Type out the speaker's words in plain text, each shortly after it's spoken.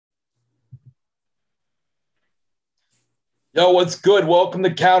Yo, what's good? Welcome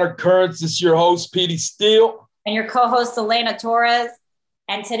to Counter Currents. This is your host, Petey Steele. And your co-host, Elena Torres.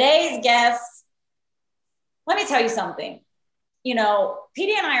 And today's guest, let me tell you something. You know,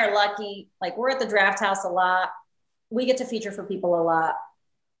 Petey and I are lucky. Like, we're at the Draft House a lot. We get to feature for people a lot.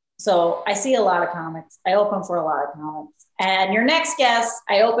 So I see a lot of comics. I open for a lot of comics. And your next guest,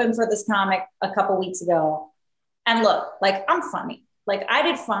 I opened for this comic a couple weeks ago. And look, like, I'm funny. Like, I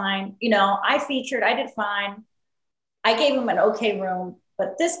did fine. You know, I featured, I did fine. I gave him an okay room.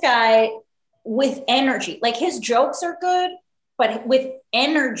 But this guy, with energy, like, his jokes are good, but with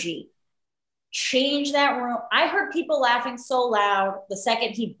energy, change that room. I heard people laughing so loud the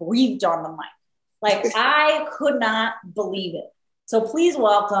second he breathed on the mic. Like, I could not believe it. So please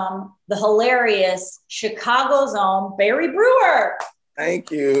welcome the hilarious Chicago's own Barry Brewer.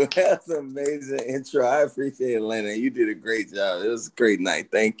 Thank you. That's an amazing intro. I appreciate it, Lena. You did a great job. It was a great night.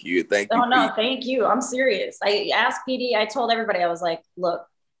 Thank you. Thank you. Oh, no, thank you. I'm serious. I asked PD, I told everybody, I was like, look,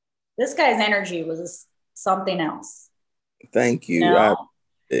 this guy's energy was something else. Thank you. You know?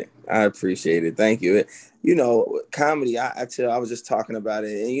 I appreciate it. Thank you. You know, comedy, I was just talking about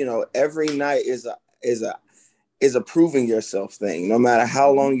it. And, you know, every night is a proving yourself thing. No matter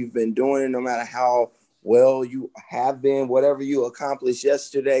how long you've been doing it, no matter how well you have been, whatever you accomplished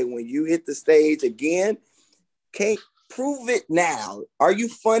yesterday, when you hit the stage again, can't prove it now. Are you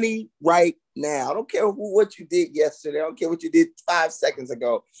funny right now? I don't care what you did yesterday. I don't care what you did 5 seconds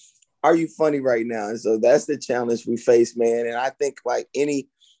ago. Are you funny right now? And so that's the challenge we face, man. And I think, like any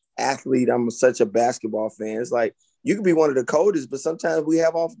athlete, I'm such a basketball fan. It's like, you can be one of the coldest, but sometimes we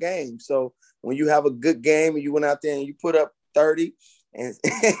have off games. So when you have a good game and you went out there and you put up 30 and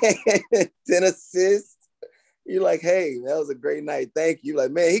 10 assists, you're like, hey, that was a great night. Thank you.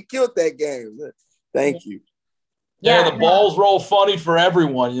 Like, man, he killed that game. Thank you. Yeah, the balls roll funny for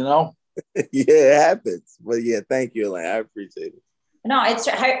everyone, you know? Yeah, it happens. But yeah, thank you, Elaine. I appreciate it. No,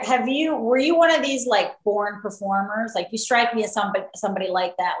 were you one of these like born performers? Like, you strike me as somebody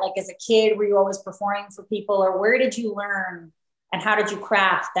like that. Like, as a kid, were you always performing for people, or where did you learn and how did you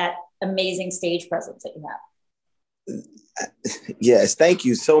craft that amazing stage presence that you have? Yes, thank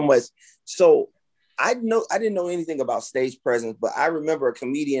you so much. So I didn't know anything about stage presence, but I remember a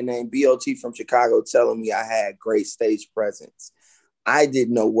comedian named BOT from Chicago telling me I had great stage presence. I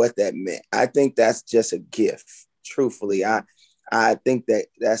didn't know what that meant. I think that's just a gift. Truthfully, I think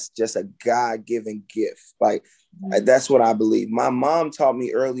that's just a God-given gift. Like, that's what I believe. My mom taught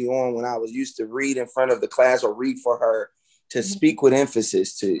me early on, when I was used to read in front of the class or read for her, to speak with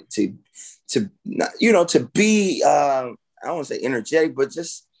emphasis, to you know, to be I don't want to say energetic, but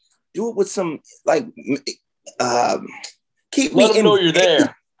just do it with some, like, keep Let me them know you're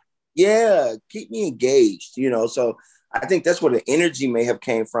there. Yeah, keep me engaged, you know. So I think that's where the energy may have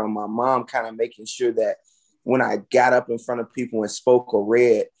came from. My mom kind of making sure that when I got up in front of people and spoke or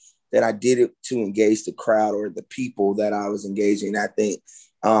read, that I did it to engage the crowd or the people that I was engaging. I think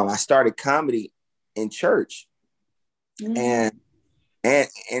I started comedy in church, and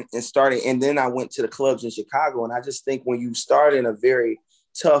started, and then I went to the clubs in Chicago. And I just think when you start in a very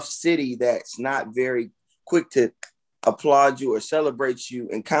tough city that's not very quick to applaud you or celebrate you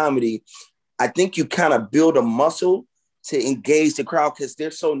in comedy, I think you kind of build a muscle to engage the crowd, because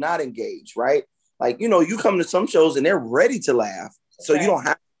they're so not engaged, right? Like, you know, you come to some shows and they're ready to laugh, so you don't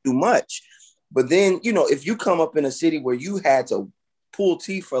have to do much. But then, you know, if you come up in a city where you had to pull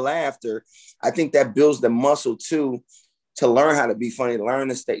teeth for laughter, I think that builds the muscle too, to learn how to be funny, learn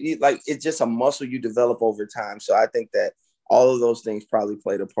to stay. Like, it's just a muscle you develop over time. So I think that all of those things probably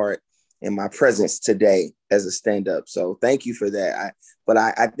played a part in my presence today as a stand-up. So thank you for that. But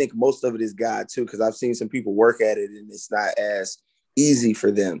I think most of it is God too, because I've seen some people work at it and it's not as easy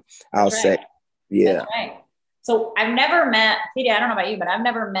for them, I'll say. Yeah. That's right. So I've never met, Petey, I don't know about you, but I've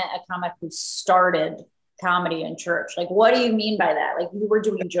never met a comic who started comedy in church. Like, what do you mean by that? Like, you were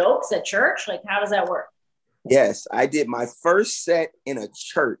doing jokes at church? Like, how does that work? Yes, I did my first set in a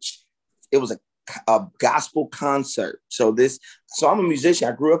church. It was a gospel concert. So I'm a musician.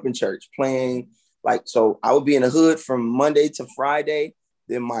 I grew up in church playing, like, so I would be in the hood from Monday to Friday.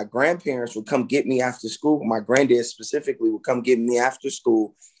 Then my grandparents would come get me after school. My granddad specifically would come get me after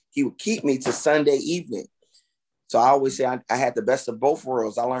school. He would keep me to Sunday evening. So I always say I had the best of both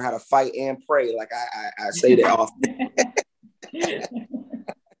worlds. I learned how to fight and pray. Like, I say that often.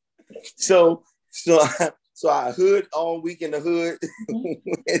 So I hood all week in the hood,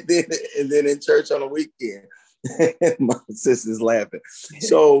 and then in church on the weekend. My sister's laughing.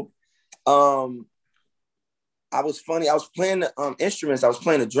 So I was funny. I was playing the instruments. I was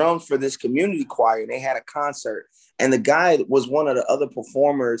playing the drums for this community choir, and they had a concert. And the guy was one of the other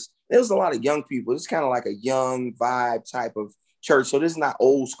performers. There was a lot of young people. It's kind of like a young vibe type of church. So this is not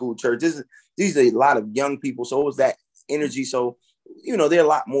old school church. These are a lot of young people. So it was that energy. So, they're a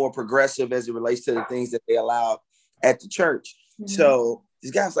lot more progressive as it relates to the things that they allow at the church. Mm-hmm. So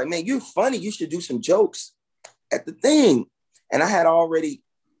this guy was like, man, you're funny. You should do some jokes at the thing. And I had already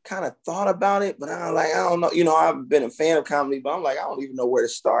kind of thought about it, but I'm like, I don't know. I've been a fan of comedy, but I'm like, I don't even know where to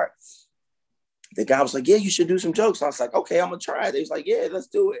start. The guy was like, yeah, you should do some jokes. I was like, okay, I'm going to try it. He was like, yeah, let's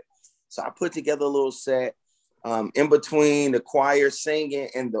do it. So I put together a little set in between the choir singing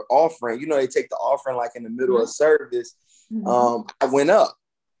and the offering. They take the offering like in the middle of service. Mm-hmm. I went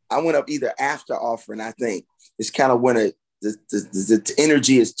up either after offering, I think. It's kind of when the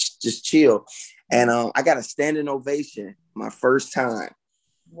energy is just chill. And I got a standing ovation my first time.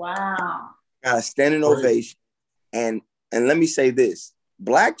 Wow. Got a standing ovation. And let me say this,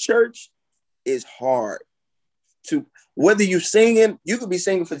 Black church is hard to, whether you singing, you could be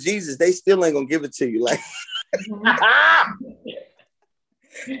singing for Jesus, they still ain't gonna give it to you. Like,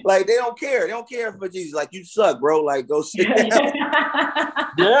 like they don't care. They don't care for Jesus. Like, you suck, bro. Like, go sit down.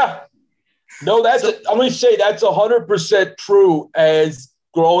 Yeah. No, let me say that's 100% true. As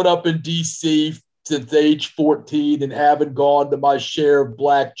growing up in DC since age 14 and having gone to my share of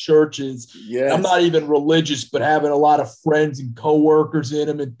Black churches. Yes. I'm not even religious, but having a lot of friends and coworkers in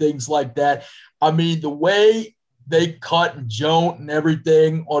them and things like that. I mean, the way they cut and jolt and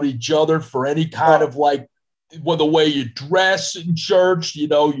everything on each other for any kind of like, well, the way you dress in church,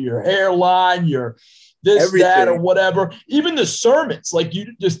 your hairline, your this, everything. That, or whatever. Even the sermons, like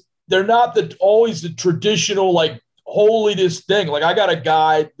they're not always the traditional like holiness thing. Like I got a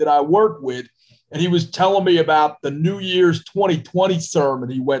guy that I work with, and he was telling me about the New Year's 2020 sermon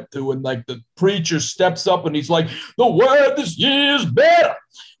he went to, and like the preacher steps up and he's like, the word this year is better.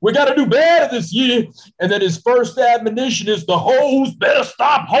 We got to do better this year. And then his first admonition is the hoes better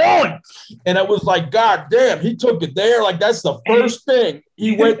stop hoeing. And I was like, God damn, he took it there. Like that's the first thing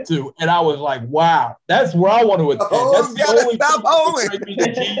he went to. And I was like, wow, that's where I want to attend. That's the only stop hoeing.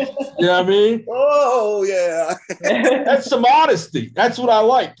 You know what I mean? Oh, yeah. That's some honesty. That's what I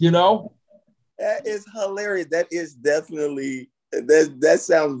like, That is hilarious. That is definitely, that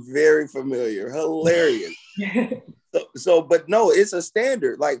sounds very familiar. Hilarious. But no, it's a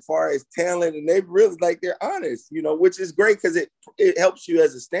standard, like far as talent, and they really they're honest, which is great because it helps you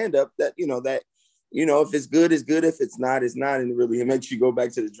as a stand-up that, if it's good, it's good. If it's not, it's not. And it makes you go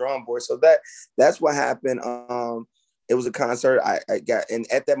back to the drawing board. So that's what happened. It was a concert I got, and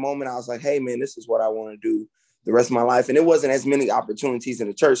at that moment I was like, hey man, this is what I want to do the rest of my life. And it wasn't as many opportunities in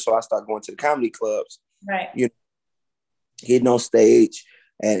the church. So I started going to the comedy clubs, right? Getting on stage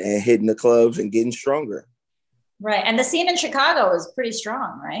and hitting the clubs and getting stronger. Right. And the scene in Chicago is pretty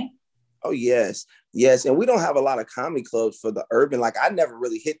strong, right? Oh, yes. Yes. And we don't have a lot of comedy clubs for the urban. Like I never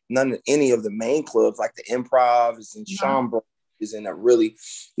really hit any of the main clubs, like the Improv is in Schaumburg, is in a really,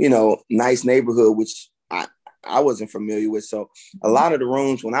 nice neighborhood, which I wasn't familiar with. So a lot of the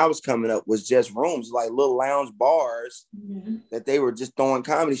rooms when I was coming up was just rooms, like little lounge bars that they were just throwing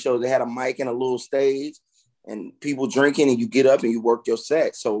comedy shows. They had a mic and a little stage and people drinking, and you get up and you work your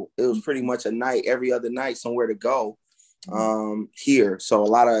set. So it was pretty much a night, every other night, somewhere to go here. So a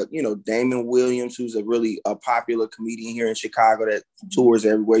lot of, Damon Williams, who's a really popular comedian here in Chicago that tours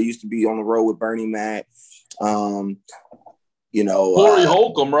everywhere, used to be on the road with Bernie Mac. Corey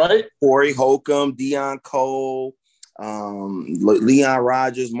Holcomb, right? Corey Holcomb, Dion Cole, Leon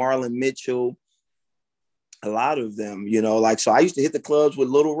Rogers, Marlon Mitchell, a lot of them, so I used to hit the clubs with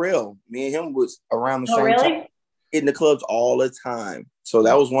Little Rel. Me and him was around the same time, hitting the clubs all the time. So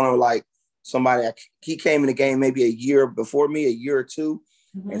that was one of somebody, he came in the game maybe a year before me, a year or two.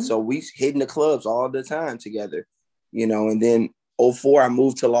 Mm-hmm. And so we hitting the clubs all the time together, and then 2004, I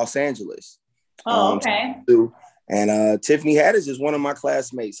moved to Los Angeles. Oh, okay. And Tiffany Haddish is one of my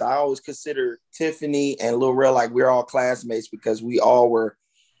classmates. I always consider Tiffany and Lil Rel like we're all classmates because we all were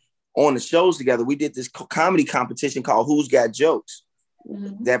on the shows together. We did this comedy competition called Who's Got Jokes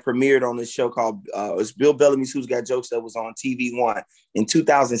that premiered on this show called it's Bill Bellamy's Who's Got Jokes that was on TV One in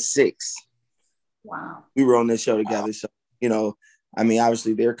 2006. Wow. We were on this show together. Wow. So,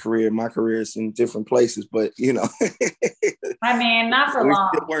 obviously their career, my career is in different places, but, not for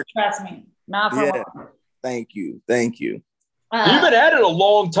long. Trust me, not for long. Thank you. You've been at it a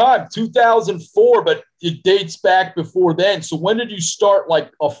long time, 2004, but it dates back before then. So when did you start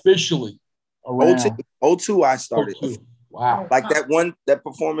officially around? 2002 I started. 02. Wow. That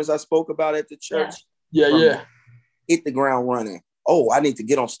performance I spoke about at the church. Yeah. Hit the ground running. oh, I need to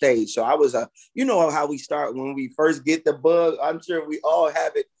get on stage. So I was you know how we start when we first get the bug. I'm sure we all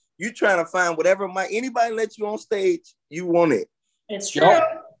have it. You trying to find whatever anybody let you on stage, you want it. It's true.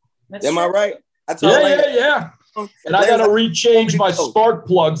 Yep. Am I right? I told yeah. And I got to rechange my spark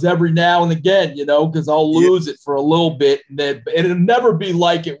plugs every now and again, you know, because I'll lose it for a little bit. And then it'll never be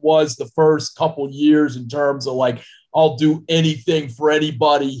like it was the first couple years in terms of like, I'll do anything for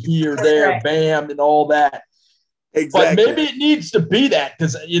anybody here, there, bam, and all that. Exactly. But maybe it needs to be that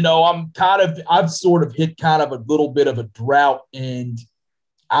because, you know, I've sort of hit kind of a little bit of a drought, and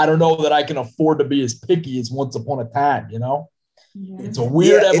I don't know that I can afford to be as picky as once upon a time, you know? Yeah. It's a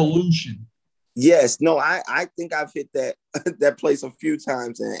weird evolution. Yes. No, I think I've hit that place a few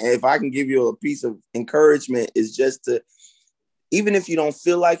times. And if I can give you a piece of encouragement, is just to, even if you don't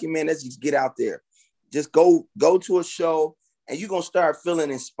feel like it, man, let's just get out there. Just go to a show and you're going to start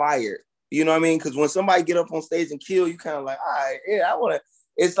feeling inspired. You know what I mean? Because when somebody get up on stage and kill, you kind of like, all right, yeah, I want to.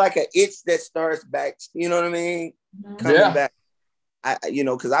 It's like an itch that starts back. You know what I mean? Coming back.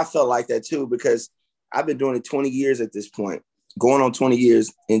 Because I felt like that too, because I've been doing it 20 years at this point. Going on 20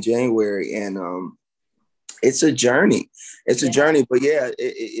 years in January, and it's a journey. It's a journey, but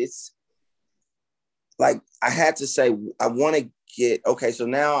it's like I had to say I want to get okay. So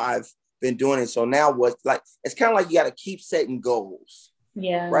now I've been doing it. So now what's like? It's kind of like you got to keep setting goals,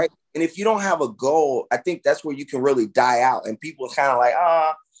 right? And if you don't have a goal, I think that's where you can really die out, and people are kind of like,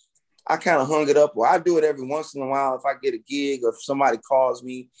 I kind of hung it up, or I do it every once in a while if I get a gig or if somebody calls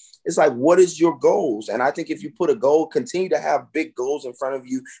me. It's like, what is your goals? And I think if you put a goal, continue to have big goals in front of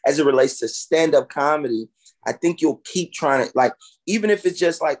you as it relates to stand-up comedy, I think you'll keep trying to, like, even if it's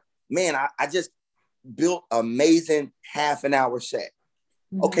just like, man, I just built an amazing half an hour set.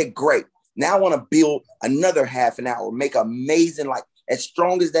 Mm-hmm. Okay, great. Now I want to build another half an hour, make amazing, like as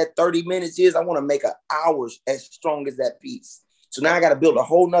strong as that 30 minutes is, I want to make an hour as strong as that piece. So now I got to build a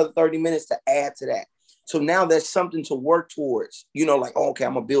whole nother 30 minutes to add to that. So now there's something to work towards, you know, like, okay,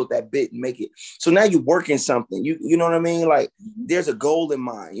 I'm going to build that bit and make it. So now you're working something, you know what I mean? Like there's a goal in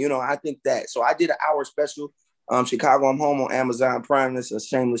mind, you know, I think that. So I did an hour special, Chicago I'm Home on Amazon Prime. That's a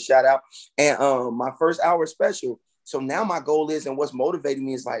shameless shout out. And my first hour special. So now my goal is, and what's motivating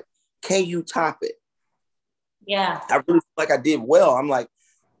me is like, can you top it? Yeah. I really feel like I did well. I'm like,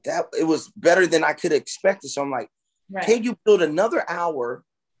 that it was better than I could have expected. So I'm like, can you build another hour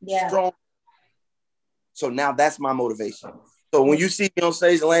strong? So now that's my motivation. So when you see me on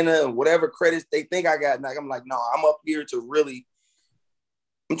stage, Elena, and whatever credits they think I got, I'm like, no, I'm up here to really,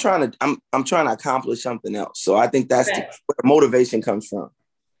 I'm trying to accomplish something else. So I think that's where the motivation comes from.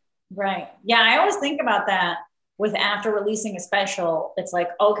 Right. Yeah. I always think about that with after releasing a special. It's like,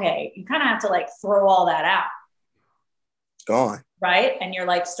 okay, you kind of have to like throw all that out. Gone. Right. And you're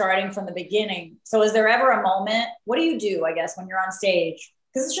like starting from the beginning. So is there ever a moment, what do you do, I guess, when you're on stage?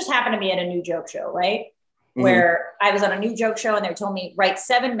 Because this just happened to me at a new joke show, right? Mm-hmm. Where I was on a new joke show and they told me write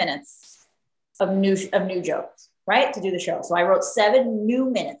 7 minutes of new jokes, right? To do the show. So I wrote 7 new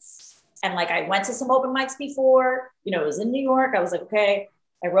minutes. And like, I went to some open mics before, you know, it was in New York. I was like, okay,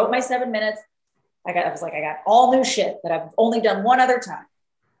 I wrote my 7 minutes. I got all new shit that I've only done one other time.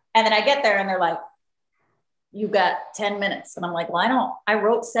 And then I get there and they're like, you got 10 minutes. And I'm like, well, I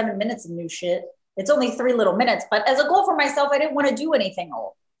wrote 7 minutes of new shit. It's only 3 little minutes, but as a goal for myself, I didn't want to do anything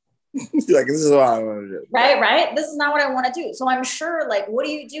old. Like, this is what I want to do. Right. This is not what I want to do. So I'm sure, like, what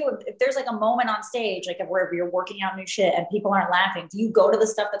do you do if there's like a moment on stage, like where you're working out new shit and people aren't laughing? Do you go to the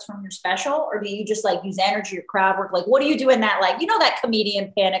stuff that's from your special, or do you just like use energy or crowd work? Like, what do you do in that, like, you know, that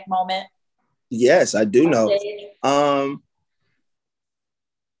comedian panic moment? Yes, I do know.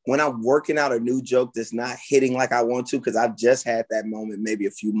 When I'm working out a new joke that's not hitting like I want to, because I've just had that moment maybe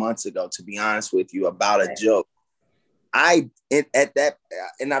a few months ago, to be honest with you, about a joke. And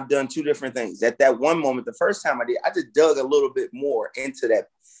I've done 2 different things. At that one moment, the first time I did, I just dug a little bit more into that.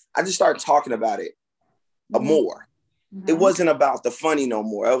 I just started talking about it more. Mm-hmm. It wasn't about the funny no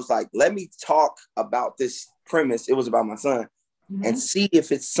more. I was like, let me talk about this premise. It was about my son. Mm-hmm. And see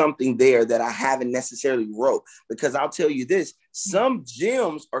if it's something there that I haven't necessarily wrote. Because I'll tell you this, some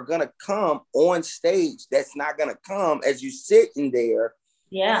gems are going to come on stage that's not going to come as you sit in there.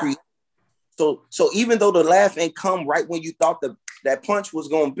 Yeah. So even though the laugh ain't come right when you thought that punch was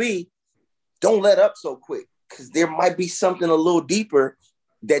going to be, don't let up so quick, because there might be something a little deeper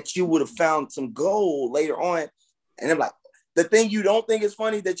that you would have found some gold later on. And I'm like, the thing you don't think is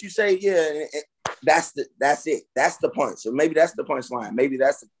funny that you say, yeah, that's it. That's the punch. So maybe that's the punchline. Maybe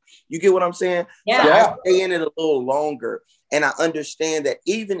you get what I'm saying? Yeah. So I stay in it a little longer. And I understand that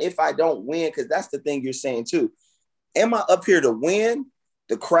even if I don't win, because that's the thing you're saying too. Am I up here to win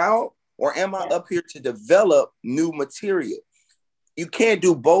the crowd, or am I up here to develop new material? you can't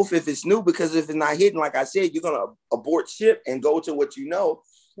do both if it's new, because if it's not hidden, like I said, you're gonna abort ship and go to what you know.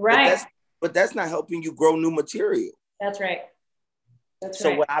 Right. But that's not helping you grow new material. That's right.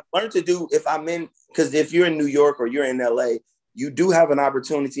 So what I've learned to do, if I'm in, because if you're in New York or you're in LA, you do have an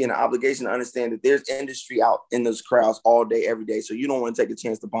opportunity and an obligation to understand that there's industry out in those crowds all day, every day. So you don't want to take a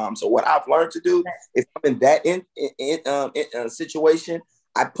chance to bomb. So what I've learned to do, if I'm in that situation,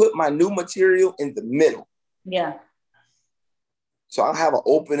 I put my new material in the middle. Yeah. So I'll have an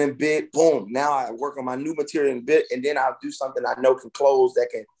opening bit, boom. Now I work on my new material in a bit, and then I'll do something I know can close that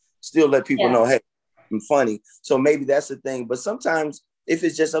can still let people know, hey, I'm funny. So maybe that's the thing. But sometimes if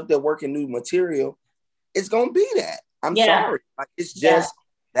it's just up there working new material, it's gonna be that. I'm sorry. Like, it's just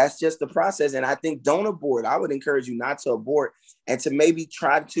that's just the process. And I think don't abort. I would encourage you not to abort and to maybe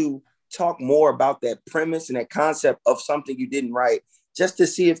try to talk more about that premise and that concept of something you didn't write, just to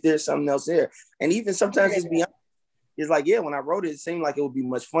see if there's something else there. And even sometimes it's like, yeah, when I wrote it, it seemed like it would be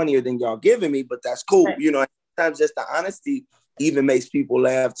much funnier than y'all giving me, but that's cool. Right. You know, sometimes just the honesty even makes people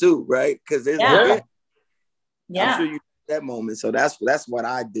laugh too, right? Because there's Yeah. I'm sure you that moment. So that's what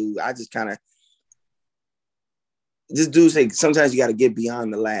I do. I just kind of just do say sometimes you got to get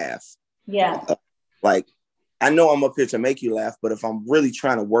beyond the laugh. Yeah. Like, I know I'm up here to make you laugh, but if I'm really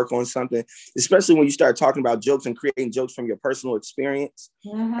trying to work on something, especially when you start talking about jokes and creating jokes from your personal experience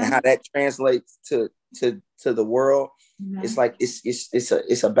and how that translates to the world, it's like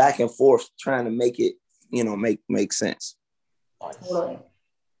it's a back and forth trying to make it, you know, make sense. Totally.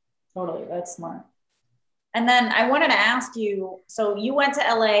 That's smart. And then I wanted to ask you, so you went to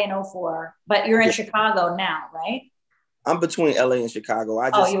LA in 2004, but you're in Chicago now, right? I'm between LA and Chicago.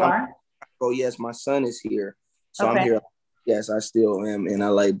 You are? Oh, yes, my son is here. So I'm here. Yes, I still am in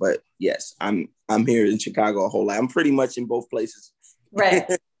LA, but yes, I'm here in Chicago a whole lot. I'm pretty much in both places. Right.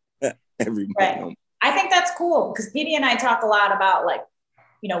 Everybody. I think that's cool because Petey and I talk a lot about, like,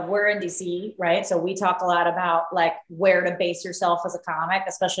 you know, we're in DC, right? So we talk a lot about like where to base yourself as a comic,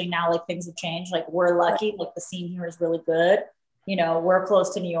 especially now, like things have changed. Like we're lucky, like the scene here is really good. You know, we're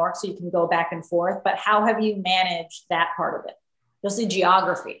close to New York, so you can go back and forth. But how have you managed that part of it? You'll see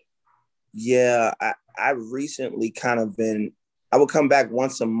geography. Yeah, I recently I would come back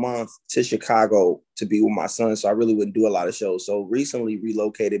once a month to Chicago to be with my son. So I really wouldn't do a lot of shows. So recently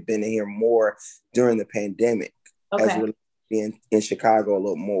relocated, been here more during the pandemic. As we're in Chicago a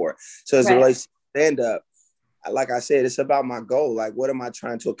little more. So as it relates to stand-up, like I said, it's about my goal. Like, what am I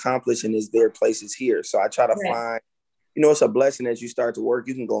trying to accomplish? And is there places here? So I try to find, you know, it's a blessing as you start to work.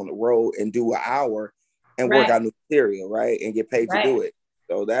 You can go on the road and do an hour and work out new material, right? And get paid to do it.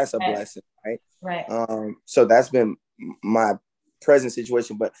 So that's a blessing, right? Right. So that's been my present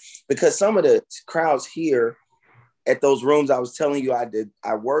situation. But because some of the crowds here at those rooms I was telling you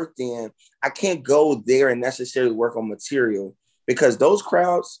I worked in, I can't go there and necessarily work on material because those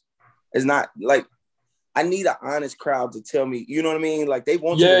crowds is not like, I need an honest crowd to tell me, you know what I mean? Like they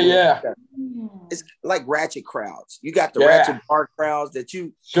want it's like ratchet crowds. You got the ratchet bar crowds that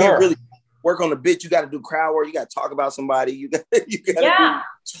you can't really work on the bit. You got to do crowd work. You got to talk about somebody. You got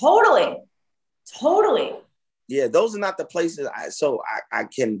totally. Yeah, those are not the places I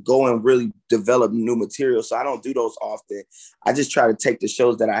can go and really develop new material. So I don't do those often. I just try to take the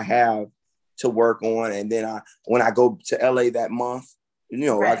shows that I have to work on. And then when I go to LA that month, you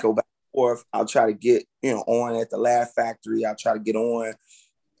know, I go back and forth. I'll try to get, you know, on at the Laugh Factory. I'll try to get on,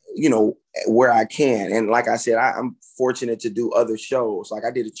 you know, where I can. And like I said, I'm fortunate to do other shows. Like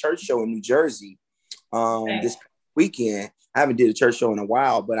I did a church show in New Jersey this weekend. I haven't did a church show in a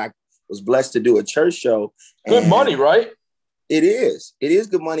while, but I was blessed to do a church show. Good money, right? It is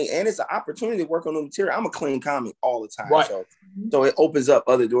good money. And it's an opportunity to work on the material. I'm a clean comic all the time. Right. So it opens up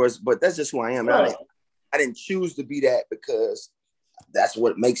other doors, but that's just who I am. Really? I didn't choose to be that because that's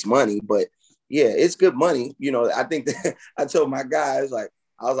what makes money. But yeah, it's good money. You know, I think that I told my guys, I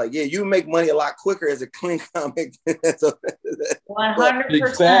was like, yeah, you make money a lot quicker as a clean comic.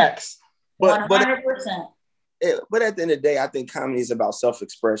 100%. Facts. 100%. But at the end of the day, I think comedy is about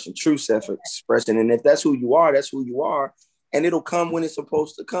self-expression, true self-expression. And if that's who you are, that's who you are. And it'll come when it's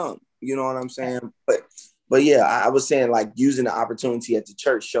supposed to come. You know what I'm saying? But yeah, I was saying like using the opportunity at the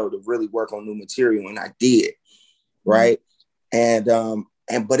church show to really work on new material. And I did. Right. And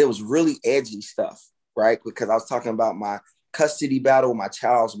but it was really edgy stuff. Right. Because I was talking about my custody battle with my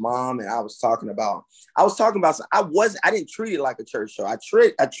child's mom. And I didn't treat it like a church show. I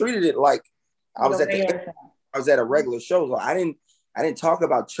treated it like I was at a regular show. So I didn't talk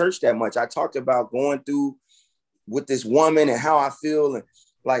about church that much. I talked about going through with this woman and how I feel. And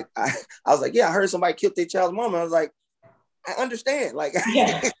like, I was like, yeah, I heard somebody killed their child's mom. And I was like, I understand. Like,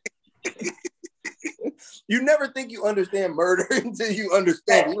 you never think you understand murder until you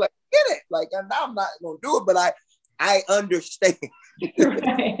understand. You're like, get it. Like, I'm not gonna do it, but I understand.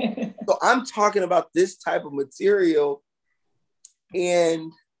 Right. So I'm talking about this type of material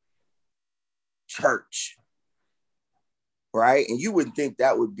in church, right? And you wouldn't think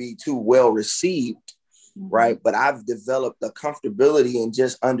that would be too well received, right? But I've developed a comfortability in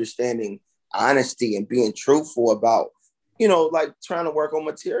just understanding honesty and being truthful about, you know, like trying to work on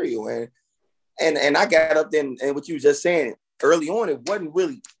material. And I got up there and what you were just saying early on, it wasn't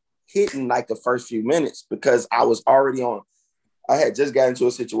really hitting like the first few minutes because I was already on. I had just got into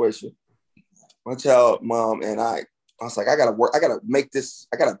a situation. My child, mom, and I was like, I gotta make this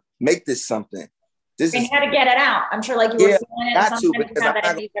something. And you had to get it out. I'm sure like you were feeling it. Got to, because you have that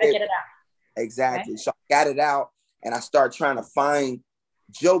idea, you gotta get it out. Exactly. Right? So I got it out and I started trying to find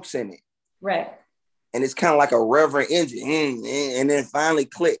jokes in it. Right. And it's kind of like a reverent engine. And then finally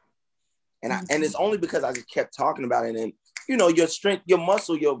clicked. And it's only because I just kept talking about it. And you know, your strength, your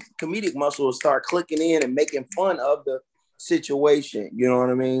muscle, your comedic muscle will start clicking in and making fun of the situation. You know what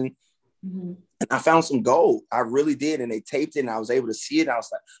I mean? Mm-hmm. And I found some gold. I really did. And they taped it and I was able to see it. And I was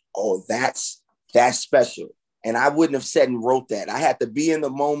like, oh, that's special. And I wouldn't have said and wrote that. I had to be in the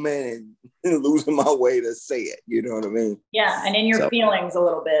moment and losing my way to say it. You know what I mean? Yeah. And in your feelings a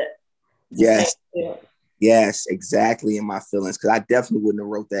little bit. Yes. Yes, exactly. In my feelings. Because I definitely wouldn't have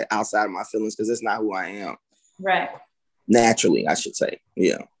wrote that outside of my feelings because it's not who I am. Right. Naturally, I should say.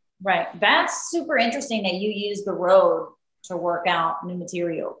 Yeah. Right. That's super interesting that you use the road to work out new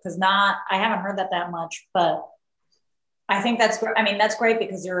material. Because I haven't heard that much, but I think that's great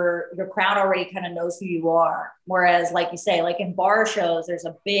because your crowd already kind of knows who you are. Whereas, like you say, like in bar shows, there's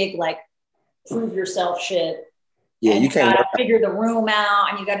a big like prove yourself shit. Yeah, and you can't figure the room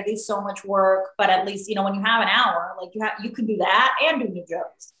out, and you got to do so much work. But at least when you have an hour, like you can do that and do new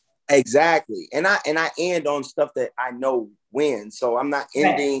jokes. Exactly, and I end on stuff that I know wins. So I'm not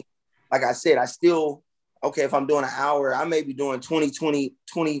ending. Right. Like I said, I still okay. If I'm doing an hour, I may be doing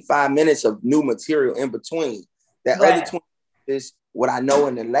 25 minutes of new material in between. That other 20 is what I know,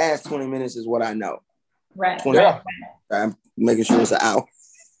 and the last 20 minutes is what I know. Right. 20, right. I'm making sure it's an hour.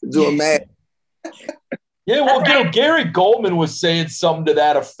 Doing math. Yeah, well, Gary Goldman was saying something to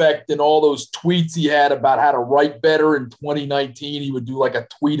that effect in all those tweets he had about how to write better in 2019. He would do like a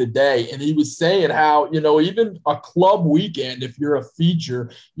tweet a day. And he was saying how, even a club weekend, if you're a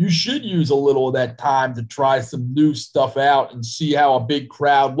feature, you should use a little of that time to try some new stuff out and see how a big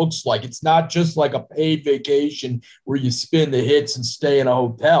crowd looks like. It's not just like a paid vacation where you spin the hits and stay in a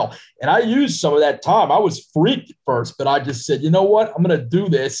hotel. And I used some of that time. I was freaked at first, but I just said, you know what? I'm going to do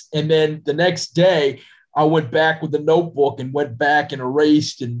this. And then the next day, I went back with the notebook and went back and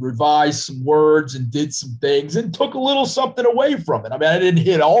erased and revised some words and did some things and took a little something away from it. I mean, I didn't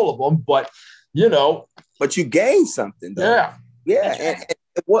hit all of them, but, But you gained something, though. Yeah. Yeah. And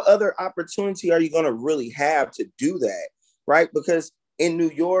what other opportunity are you going to really have to do that, right? Because in New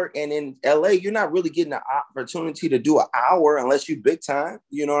York and in LA, you're not really getting an opportunity to do an hour unless you big time.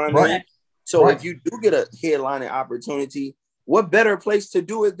 You know what I mean? Right. So if you do get a headlining opportunity, what better place to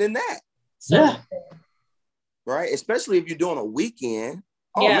do it than that? Yeah. Right, especially if you're doing a weekend.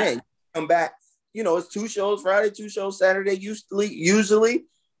 Oh man, you come back. It's 2 shows Friday, 2 shows Saturday. Usually.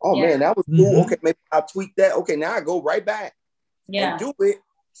 Oh man, that was cool. Mm-hmm. Okay, maybe I'll tweak that. Okay, now I go right back and do it.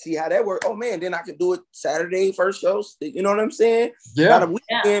 See how that works. Oh man, then I can do it Saturday first shows. You know what I'm saying? Yeah. By the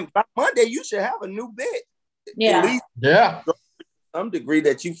weekend, by Monday, you should have a new bit. Yeah. At least some degree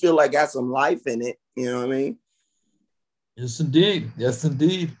that you feel like got some life in it. You know what I mean? Yes, indeed. Yes,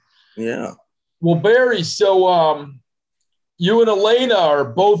 indeed. Yeah. Well, Barry, so you and Elena are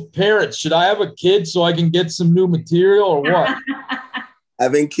both parents. Should I have a kid so I can get some new material or what?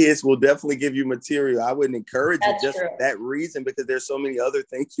 Having kids will definitely give you material. I wouldn't encourage it just for that reason because there's so many other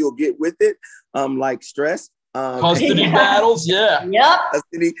things you'll get with it, like stress. Custody battles, yeah. Yep.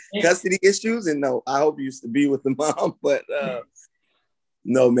 Custody issues. And no, I hope you used to be with the mom, but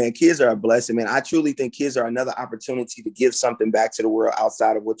no, man, kids are a blessing, man. I truly think kids are another opportunity to give something back to the world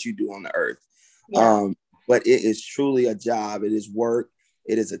outside of what you do on the earth. Yeah. But it is truly a job. It is work.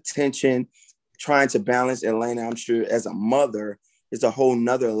 It is attention. Trying to balance, Elena, I'm sure as a mother, is a whole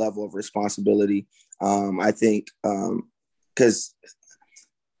nother level of responsibility. I think because,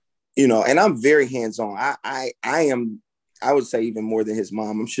 and I'm very hands-on. I am, I would say even more than his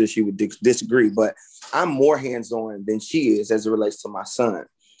mom. I'm sure she would disagree, but I'm more hands-on than she is as it relates to my son.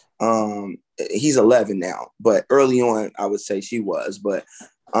 He's 11 now, but early on, I would say she was, but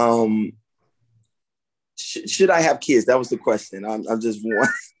should I have kids? That was the question. I'm just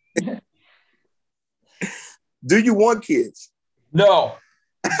one. Do you want kids? No.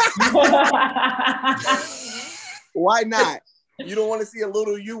 Why not? You don't want to see a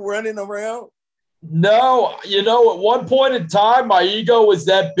little you running around? No, at one point in time, my ego was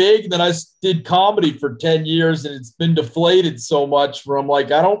that big. Then I did comedy for 10 years and it's been deflated so much from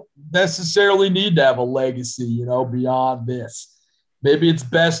like, I don't necessarily need to have a legacy, beyond this. Maybe it's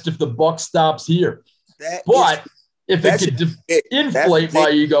best if the buck stops here. But if it could inflate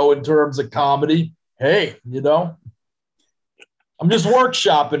my ego in terms of comedy, hey, I'm just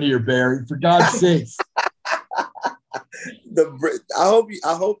workshopping here, Barry, for God's sakes. I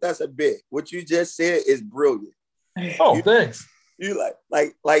hope that's a bit. What you just said is brilliant. Oh, thanks. You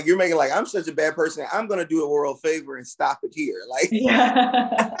like you're making like I'm such a bad person. I'm gonna do a world favor and stop it here. Like,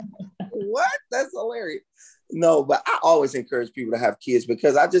 what? That's hilarious. No, but I always encourage people to have kids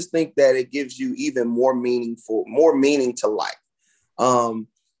because I just think that it gives you even more meaning to life.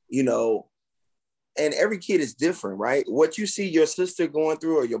 And every kid is different, right? What you see your sister going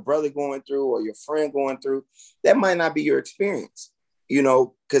through or your brother going through or your friend going through, that might not be your experience,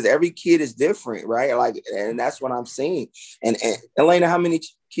 because every kid is different, right? Like, and that's what I'm seeing. And Elena, how many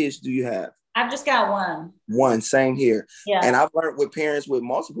kids do you have? I've just got one. One, same here. Yeah. And I've learned with parents with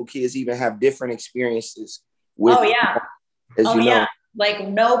multiple kids even have different experiences. Yeah. Like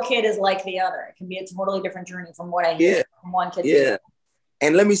no kid is like the other. It can be a totally different journey from what I hear from one kid to the other.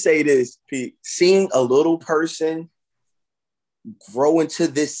 And let me say this, Pete, seeing a little person grow into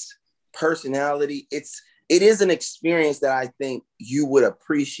this personality, it is an experience that I think you would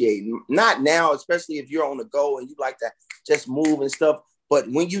appreciate. Not now, especially if you're on the go and you like to just move and stuff. But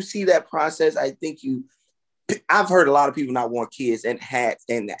when you see that process, I think I've heard a lot of people not want kids and had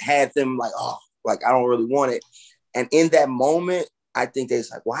them like, oh, like, I don't really want it. And in that moment, I think they're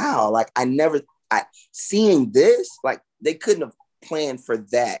like, wow, like seeing this, like they couldn't have planned for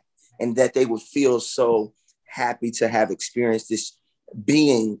that, and that they would feel so happy to have experienced this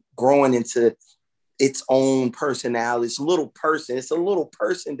being growing into its own personality. It's a little person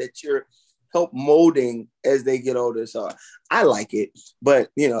that you're help molding as they get older. So I like it, but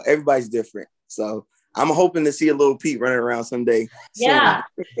everybody's different. So I'm hoping to see a little Pete running around someday. Yeah.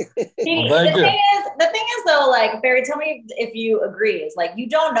 The thing is though, like, Barry, tell me if you agree, is like, you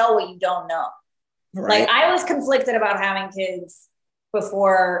don't know what you don't know. Right. Like I was conflicted about having kids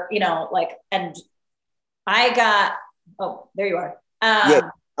before, and I got, there you are. I'm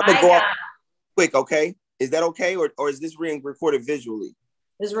gonna go off quick, okay? Is that okay? Or is this being recorded visually?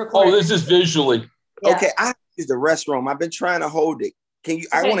 This is recorded. Oh, this is visually. Yeah. Okay, I use the restroom. I've been trying to hold it. Can you,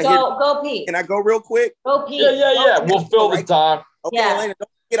 I want to go Pete. Can I go real quick? Go Pete. Yeah. We'll fill the time. Okay, Elena, don't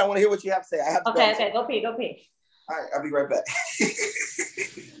forget, I want to hear what you have to say. I have to go Pete. All right, I'll be right back.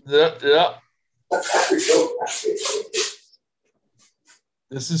 Yeah.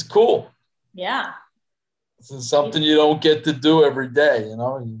 This is cool. Yeah. This is something you don't get to do every day,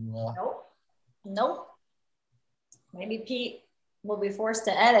 Nope. Maybe Pete will be forced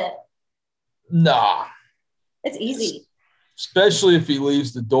to edit. Nah. It's easy. Especially if he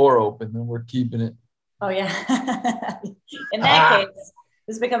leaves the door open, then we're keeping it. Oh, yeah. In that case,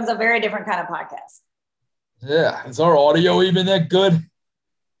 this becomes a very different kind of podcast. Yeah. Is our audio even that good?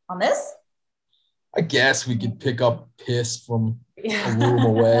 On this? I guess we could pick up piss from a room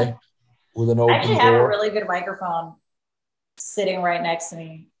away with an open door. I actually have a really good microphone sitting right next to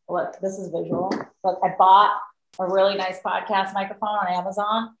me. Look, this is visual. Look, I bought a really nice podcast microphone on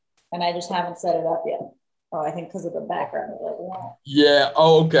Amazon, and I just haven't set it up yet. Oh, I think because of the background. Yeah.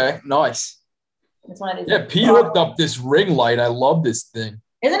 Oh, okay. Nice. It's one of these. Yeah, Pete hooked up this ring light. I love this thing.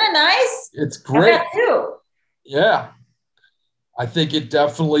 Isn't it nice? It's great. I got two. Yeah. I think it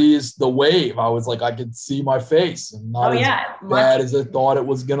definitely is the wave. I was like, I could see my face and not as bad as I thought it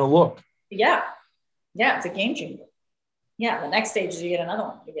was going to look. Yeah. Yeah, it's a game changer. Yeah, the next stage is you get another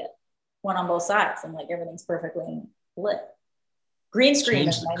one. You get one on both sides and like everything's perfectly lit. Green screen.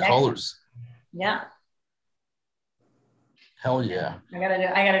 Change the colors. Yeah. Hell yeah. I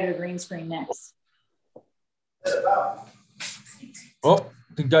gotta do a green screen next. Oh, I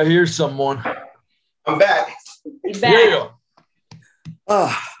think I hear someone. I'm back. He's back. Yeah.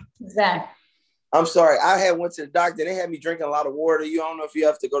 Zach. I'm sorry. I went to the doctor. They had me drinking a lot of water. You don't know if you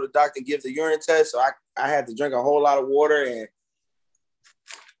have to go to the doctor and give the urine test. So I had to drink a whole lot of water. And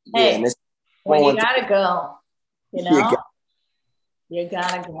hey, when you gotta go, you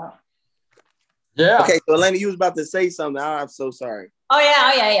gotta go. Yeah. Okay. So Elena, you was about to say something. I'm so sorry. Oh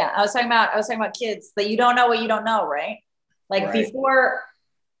yeah. I was talking about kids that you don't know what you don't know, right? Like right.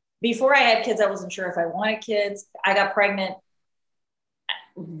 Before I had kids, I wasn't sure if I wanted kids. I got pregnant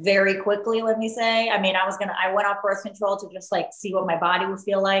very quickly, let me say. I mean, I went off birth control to just like see what my body would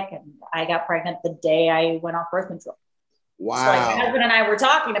feel like. And I got pregnant the day I went off birth control. Wow. So like my husband and I were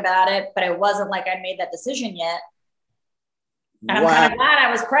talking about it, but it wasn't like I made that decision yet. And I'm kind of glad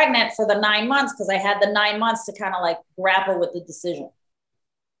I was pregnant for the 9 months because I had the 9 months to kind of like grapple with the decision.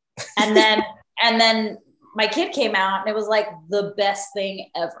 And then my kid came out and it was like the best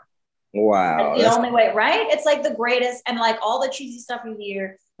thing ever. Wow. That's the only way, right? It's like the greatest. And like all the cheesy stuff you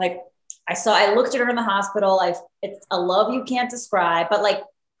hear, like I looked at her in the hospital. It's a love you can't describe, but like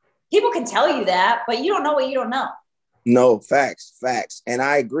people can tell you that, but you don't know what you don't know. No, facts. And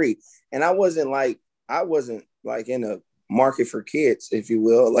I agree. And I wasn't like in a market for kids, if you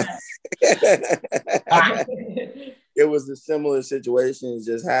will. Like it was a similar situation. It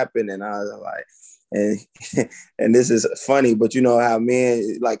just happened. And I was like, and this is funny, but you know how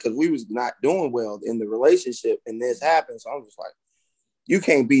men, like, because we was not doing well in the relationship and this happened. So I'm just like, you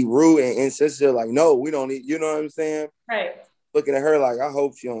can't be rude and insensitive. Like, no, we don't need, you know what I'm saying? Right. Looking at her like, I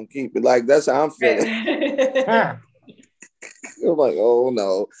hope she don't keep it. Like, that's how I'm feeling. Right. I'm like, oh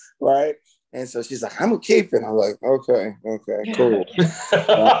no, right? And so she's like, I'm gonna keep it. I'm like, okay, cool.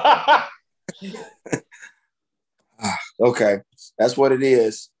 Okay, that's what it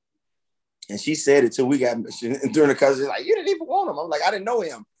is. And she said it too. We got during the cousin, like, you didn't even want him. I'm like, I didn't know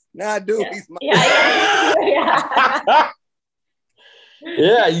him. Now I do. Yeah. He's my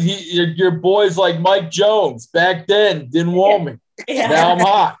Yeah. Your boy's like Mike Jones back then. Didn't want me. Yeah. Now I'm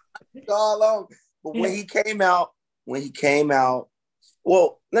hot. all on. But when he came out,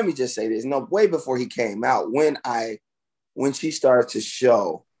 well, let me just say this. No, way before he came out, when she started to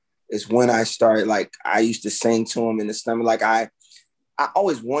show is when I started, like, I used to sing to him in the stomach. Like I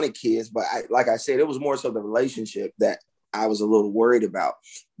always wanted kids, but like I said, it was more so the relationship that I was a little worried about.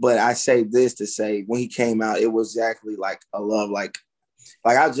 But I say this to say, when he came out, it was exactly like a love. Like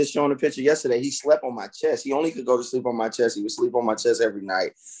I was just showing a picture yesterday. He slept on my chest. He only could go to sleep on my chest. He would sleep on my chest every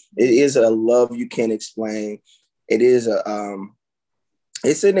night. It is a love you can't explain. It is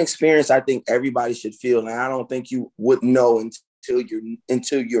it's an experience I think everybody should feel, and I don't think you would know until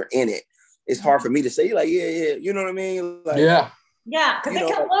you're in it. It's hard for me to say, like, yeah, you know what I mean? Like, yeah, because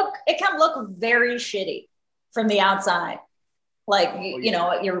it can look very shitty from the outside. Like, you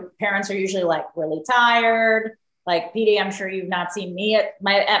know, your parents are usually like really tired. Like, PD, I'm sure you've not seen me at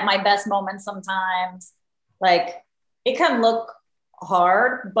my best moments sometimes. Like, it can look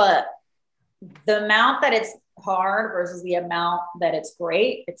hard, but the amount that it's hard versus the amount that it's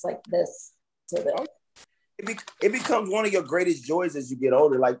great, it's like this to this. It becomes one of your greatest joys as you get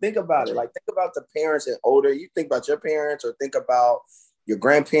older. Like, think about it. Like, think about the parents and older. You think about your parents or think about your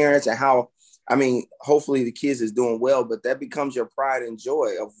grandparents and how, I mean, hopefully the kids is doing well, but that becomes your pride and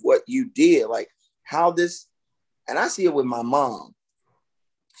joy of what you did. Like how this, and I see it with my mom.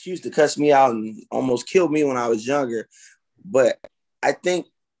 She used to cuss me out and almost killed me when I was younger. But I think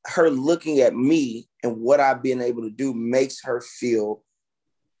her looking at me and what I've been able to do makes her feel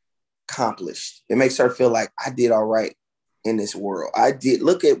accomplished. It makes her feel like I did all right in this world. I did,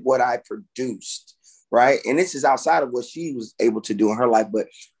 look at what I produced, right? And this is outside of what she was able to do in her life, but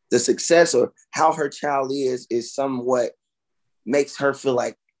the success or how her child is somewhat makes her feel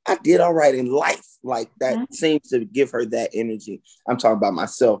like I did all right in life. Like that seems to give her that energy. I'm talking about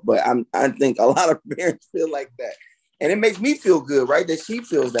myself, but I think a lot of parents feel like that. And it makes me feel good, right? That she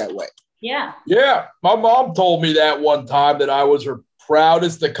feels that way. Yeah. Yeah. My mom told me that one time that I was her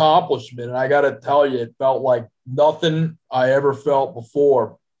proudest accomplishment. And I got to tell you, it felt like nothing I ever felt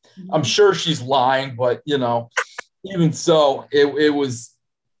before. Mm-hmm. I'm sure she's lying, but, you know, even so, it was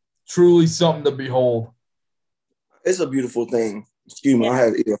truly something to behold. It's a beautiful thing. Excuse me, I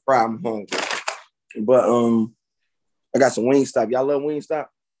had to eat a fry. I'm hungry. But I got some Wingstop. Y'all love Wingstop?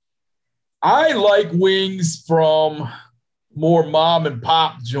 I like wings from more mom and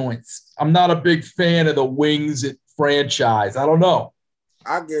pop joints. I'm not a big fan of the wings at franchise. I don't know.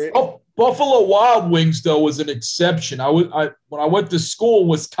 I get it. Oh, Buffalo Wild Wings, though, was an exception. When I went to school in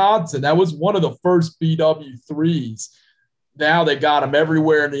Wisconsin, that was one of the first BW3s. Now they got them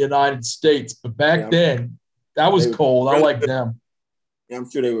everywhere in the United States. But back then, that was cold. I like them. Yeah, I'm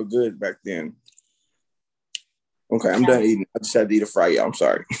sure they were good back then. Okay, I'm done eating. I just had to eat a fry, y'all. I'm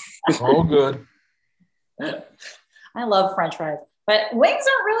sorry. All good. I love French fries, but wings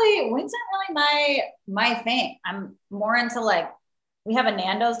aren't really my thing. I'm more into like, we have a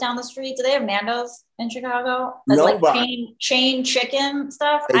Nando's down the street. Do they have Nando's in Chicago? No, like chain chicken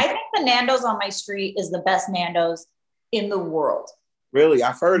stuff. I think the Nando's on my street is the best Nando's in the world. Really?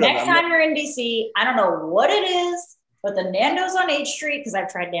 I've heard of it. Next time you're in DC, I don't know what it is, but the Nando's on H Street, because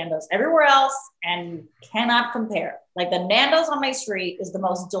I've tried Nando's everywhere else and cannot compare. Like the Nando's on my street is the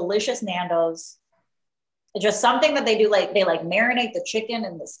most delicious Nando's. It's just something that they do. Like they like marinate the chicken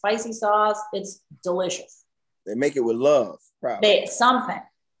in the spicy sauce. It's delicious. They make it with love, probably. Something.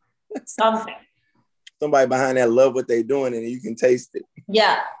 Somebody behind that love what they're doing, and you can taste it.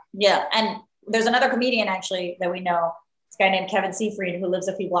 Yeah. And there's another comedian actually that we know. This guy named Kevin Seafried who lives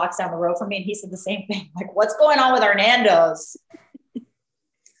a few blocks down the road from me, and he said the same thing. Like, what's going on with our Nando's?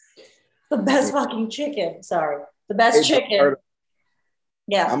 The best fucking chicken. Sorry, the best chicken.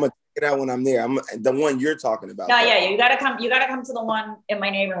 Yeah, I'm gonna check it out when I'm there. I'm the one you're talking about. Yeah. You gotta come. You gotta come to the one in my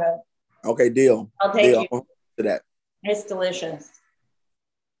neighborhood. Okay, deal. I'll take you to that. It's delicious.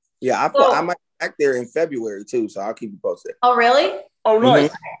 Yeah, I might be back there in February too, so I'll keep you posted. Oh, really? Oh, nice.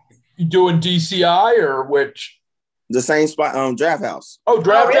 Mm-hmm. You doing DCI or which? The same spot, Draft House. Oh,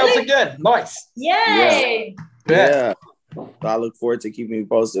 Draft House again. Nice. Yay! Yeah. So I look forward to keeping you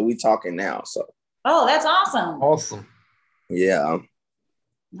posted. We talking now, so. Oh, that's awesome. Awesome. Yeah.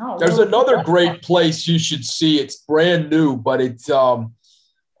 No, there's another great place you should see. It's brand new, but it's owned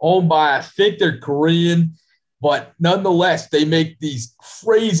by, I think they're Korean, but nonetheless, they make these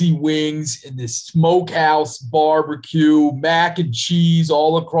crazy wings in this smokehouse barbecue, mac and cheese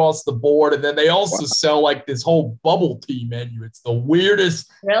all across the board. And then they also sell like this whole bubble tea menu. It's the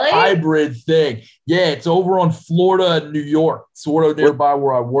weirdest hybrid thing. Yeah, it's over on Florida and New York, sort of nearby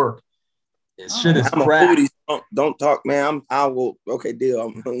where I work. This shit is crap. Don't talk, man. I will. Okay, deal.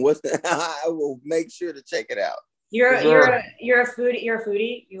 I will make sure to check it out. You're a foodie. You're a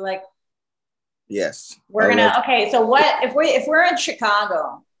foodie. You like. Yes. We're gonna. Okay, so what if we're in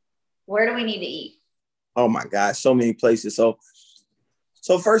Chicago? Where do we need to eat? Oh my God, so many places. So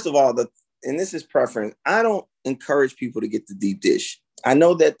first of all, and this is preference. I don't encourage people to get the deep dish. I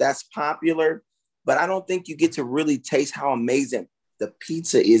know that that's popular, but I don't think you get to really taste how amazing the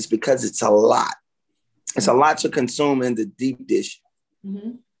pizza is because it's a lot. It's a lot to consume in the deep dish.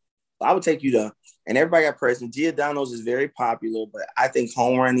 Mm-hmm. I would take you to, and everybody got present. Giordano's is very popular, but I think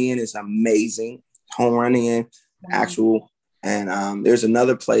Home Run Inn is amazing. Home Run Inn, actual. And there's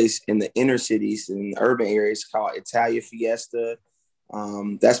another place in the inner cities, in the urban areas called Italia Fiesta.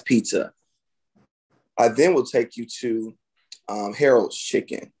 That's pizza. I then will take you to Harold's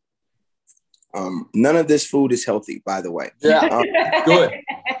Chicken. None of this food is healthy, by the way. Yeah, good.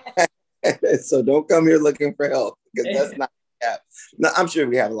 So don't come here looking for health because that's not. No, I'm sure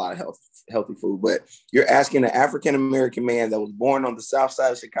we have a lot of healthy food, but you're asking an African-American man that was born on the south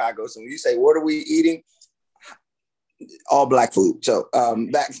side of Chicago. So when you say, what are we eating? All black food. So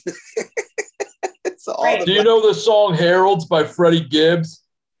back. Do you know the song Harold's by Freddie Gibbs?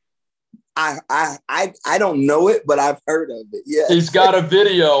 I don't know it, but I've heard of it. Yeah. He's got a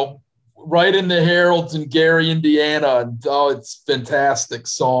video right in the Harold's in Gary, Indiana. And it's a fantastic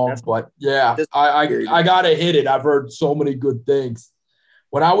song. But yeah, I gotta hit it. I've heard so many good things.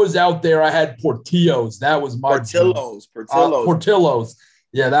 When I was out there, I had Portillo's. That was my Portillo's.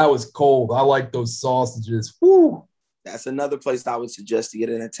 Yeah, that was cold. I like those sausages. Woo. That's another place I would suggest to get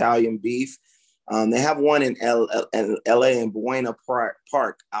an Italian beef. They have one in LA in Buena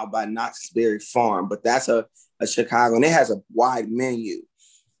Park out by Knott's Berry Farm, but that's a Chicago, and it has a wide menu.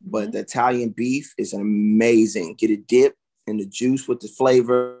 But the Italian beef is amazing. Get it dipped in the juice with the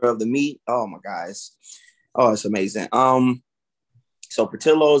flavor of the meat. Oh my guys. Oh, it's amazing. So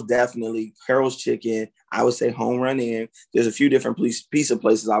Portillo's definitely, Harold's Chicken. I would say Home Run Inn. There's a few different pizza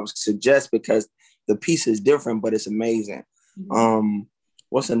places I would suggest because the pizza is different, but it's amazing.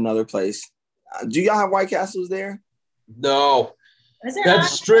 What's another place? Do y'all have White Castles there? No. That's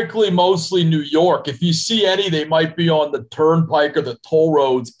strictly mostly New York. If you see any, they might be on the turnpike or the toll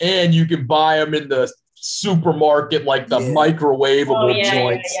roads, and you can buy them in the supermarket, like the microwavable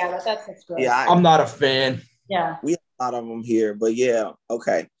joints. Yeah, that's good. Yeah, I'm not a fan. Yeah. We have a lot of them here, but yeah,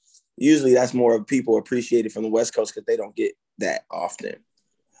 okay. Usually that's more of people appreciate it from the West Coast because they don't get that often.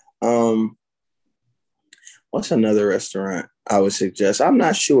 What's another restaurant I would suggest? I'm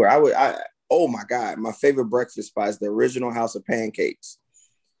not sure. Oh my God, my favorite breakfast spot is the Original House of Pancakes.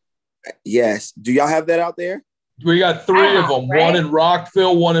 Yes. Do y'all have that out there? We got three of them. Right? One in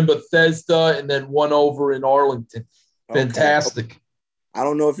Rockville, one in Bethesda, and then one over in Arlington. Fantastic. Okay. I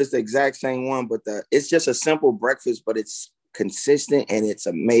don't know if it's the exact same one, but it's just a simple breakfast, but it's consistent and it's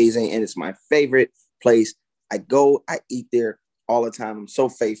amazing. And it's my favorite place. I eat there all the time. I'm so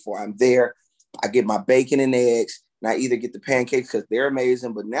faithful. I'm there. I get my bacon and eggs. And I either get the pancakes because they're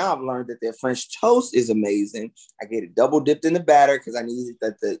amazing, but now I've learned that their French toast is amazing. I get it double dipped in the batter because I need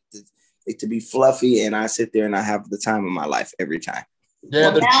it to be fluffy, and I sit there and I have the time of my life every time.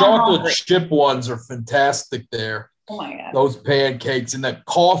 Yeah, the chocolate chip ones are fantastic there. Oh my God. Those pancakes and that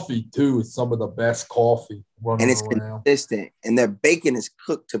coffee too is some of the best coffee running and it's around. Consistent, and their bacon is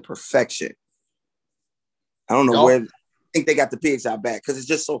cooked to perfection. I don't know where. I think they got the pigs out back because it's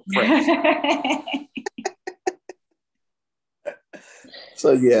just so fresh.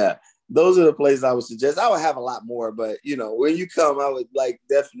 So yeah, those are the places I would suggest. I would have a lot more, but you know, when you come, I would like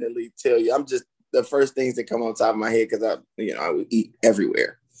definitely tell you. I'm just the first things that come on top of my head because I would eat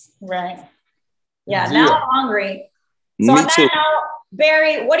everywhere. Right. Yeah. Now I'm hungry. So Me on that too. note,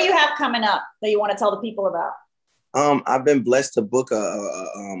 Barry, what do you have coming up that you want to tell the people about? I've been blessed to book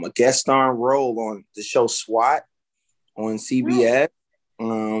a guest starring role on the show SWAT on CBS.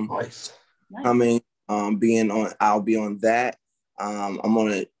 Nice. I mean, I'll be on that. I'm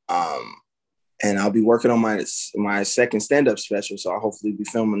on it. And I'll be working on my second stand-up special. So I'll hopefully be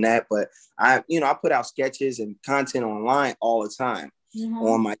filming that. But I put out sketches and content online all the time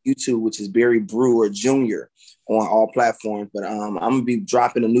on my YouTube, which is Barry Brewer Jr. on all platforms. But I'm gonna be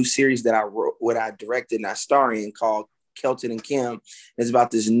dropping a new series that I wrote, what I directed and I star in, called Kelton and Kim. It's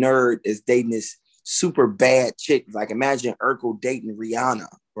about this nerd that's dating this super bad chick. Like, imagine Urkel dating Rihanna,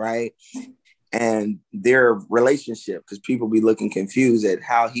 right? And their relationship, because people be looking confused at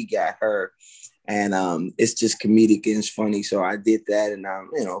how he got her. And it's just comedic and it's funny. So I did that, and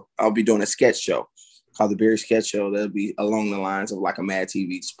I'll be doing a sketch show called the Barry Sketch Show. That'll be along the lines of like a Mad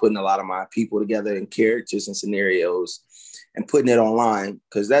TV, just putting a lot of my people together in characters and scenarios and putting it online,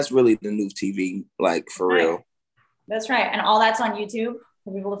 because that's really the new TV, like for real. That's right. And all that's on YouTube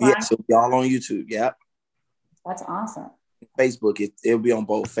for people to find? Yeah, so y'all on YouTube. Yeah. That's awesome. Facebook, it'll be on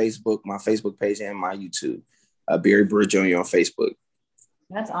both Facebook, my Facebook page, and my YouTube. Barry Brewer Jr. on Facebook.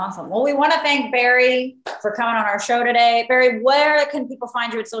 That's awesome. Well, we want to thank Barry for coming on our show today. Barry, where can people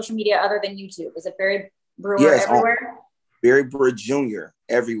find you at social media other than YouTube? Is it Barry Brewer everywhere? Barry Brewer Jr.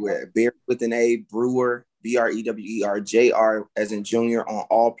 everywhere. Barry with an A, Brewer, BREWER, JR as in Junior, on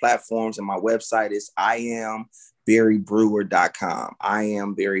all platforms. And my website is IamBarryBrewer.com.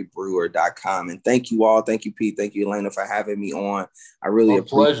 IamBarryBrewer.com. And thank you all. Thank you, Pete. Thank you, Elena, for having me on. I really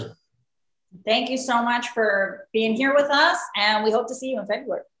appreciate it. Pleasure. Thank you so much for being here with us, and we hope to see you in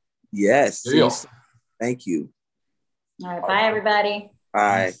February. Yes. Thank you. All right. Bye, everybody.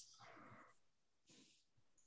 Bye.